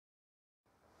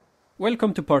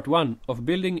Welcome to part 1 of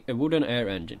building a wooden air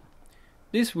engine.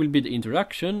 This will be the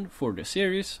introduction for the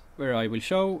series, where I will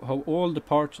show how all the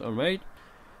parts are made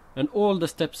and all the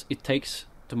steps it takes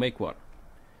to make one.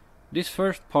 This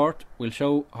first part will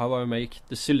show how I make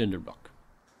the cylinder block.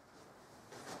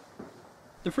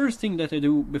 The first thing that I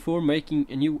do before making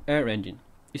a new air engine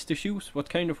is to choose what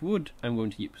kind of wood I'm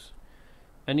going to use.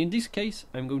 And in this case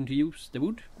I'm going to use the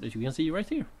wood that you can see right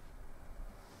here.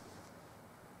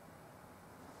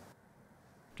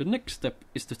 The next step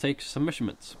is to take some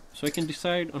measurements, so I can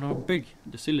decide on how big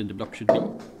the cylinder block should be.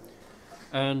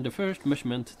 And the first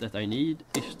measurement that I need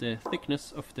is the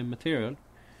thickness of the material,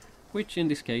 which in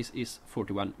this case is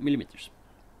 41 millimeters.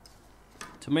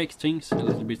 To make things a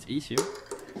little bit easier,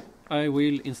 I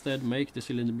will instead make the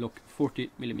cylinder block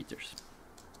 40 millimeters.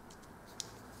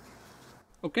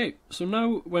 Okay, so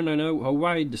now when I know how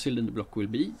wide the cylinder block will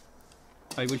be,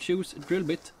 I will choose a drill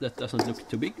bit that doesn't look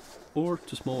too big or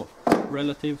too small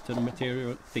relative to the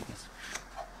material thickness.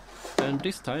 And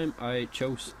this time I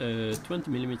chose a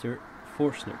 20mm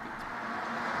Forstner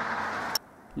bit.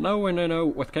 Now when I know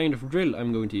what kind of drill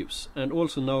I'm going to use, and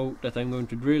also know that I'm going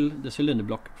to drill the cylinder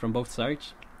block from both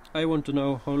sides, I want to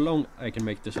know how long I can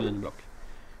make the cylinder block.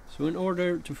 So in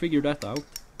order to figure that out,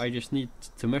 I just need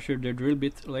to measure the drill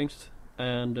bit length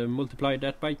and multiply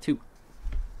that by 2.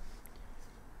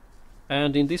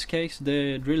 And in this case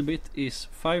the drill bit is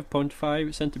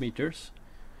 5.5 centimeters.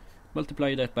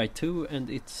 Multiply that by 2 and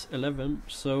it's 11,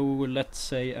 so let's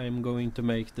say I'm going to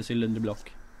make the cylinder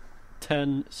block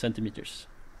 10 centimeters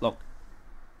long.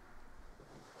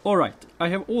 Alright, I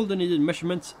have all the needed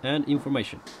measurements and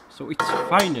information, so it's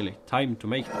finally time to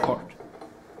make the part.